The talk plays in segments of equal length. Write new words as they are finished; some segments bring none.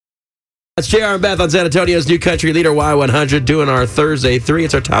That's JR and Beth on San Antonio's new country leader Y100 doing our Thursday 3.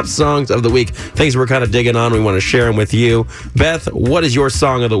 It's our top songs of the week. Things we're kind of digging on. We want to share them with you. Beth, what is your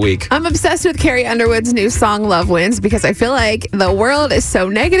song of the week? I'm obsessed with Carrie Underwood's new song, Love Wins, because I feel like the world is so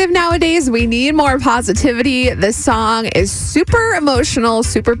negative nowadays. We need more positivity. This song is super emotional,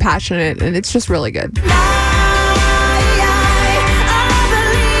 super passionate, and it's just really good.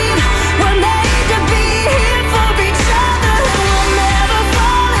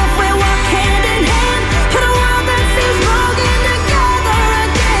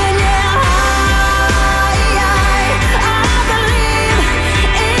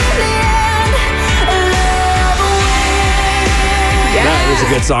 It's a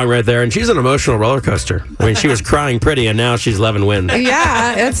good song right there. And she's an emotional roller coaster. I mean, she was crying pretty, and now she's loving win.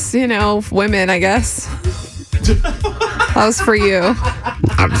 Yeah, it's, women, I guess. That was for you.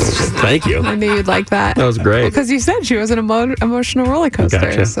 Thank you. I knew you'd like that. That was great. Because you said she was an emotional roller coaster.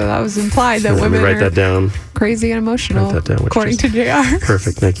 Gotcha. So that was implied that Let women me write that down. Crazy and emotional, Write that down, according to JR.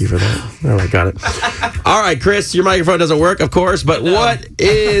 Perfect. Thank you for that. All right, got it. All right, Chris, your microphone doesn't work, of course, but what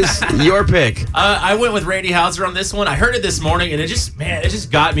is your pick? I went with Randy Houser on this one. I heard it this morning, and it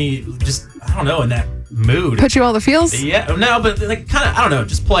just got me, I don't know, in that mood. Put you all the feels? Yeah, no, but kind of, I don't know,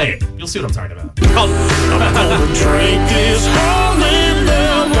 just play it. You'll see what I'm talking about. I'm gonna drink this whole and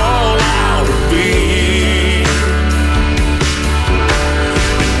love all out of me.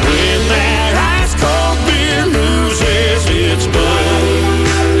 When that ice cold beer loses its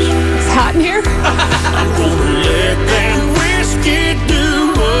buzz, It's hot in here? I'm gonna let that whiskey do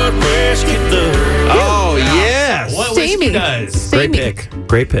what whiskey does. Oh, yes. What Steamy. whiskey does. Great Steamy. pick.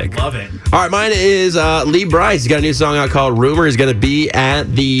 Great pick. Love it. All right, mine is Lee Bryce. He's got a new song out called Rumor. He's going to be at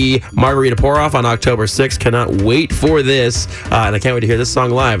the Margarita Pour-Off on October 6th. Cannot wait for this. And I can't wait to hear this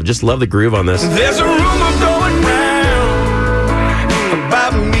song live. Just love the groove on this. There's a rumor going round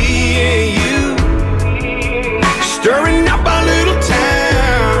about me and you, stirring up our little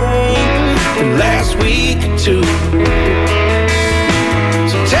town from last week or two.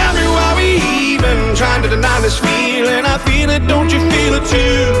 So tell me why we even trying to deny this feeling. I feel it, don't you feel it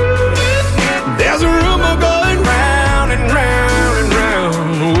too? There's a rumor going round and round and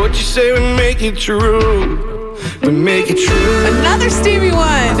round. What you say we make it true? We make it true. Another steamy one.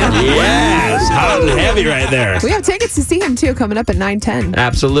 Yes, hot and heavy right there. We have tickets to see him, too, coming up at 9:10.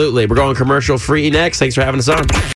 Absolutely. We're going commercial free next. Thanks for having us on.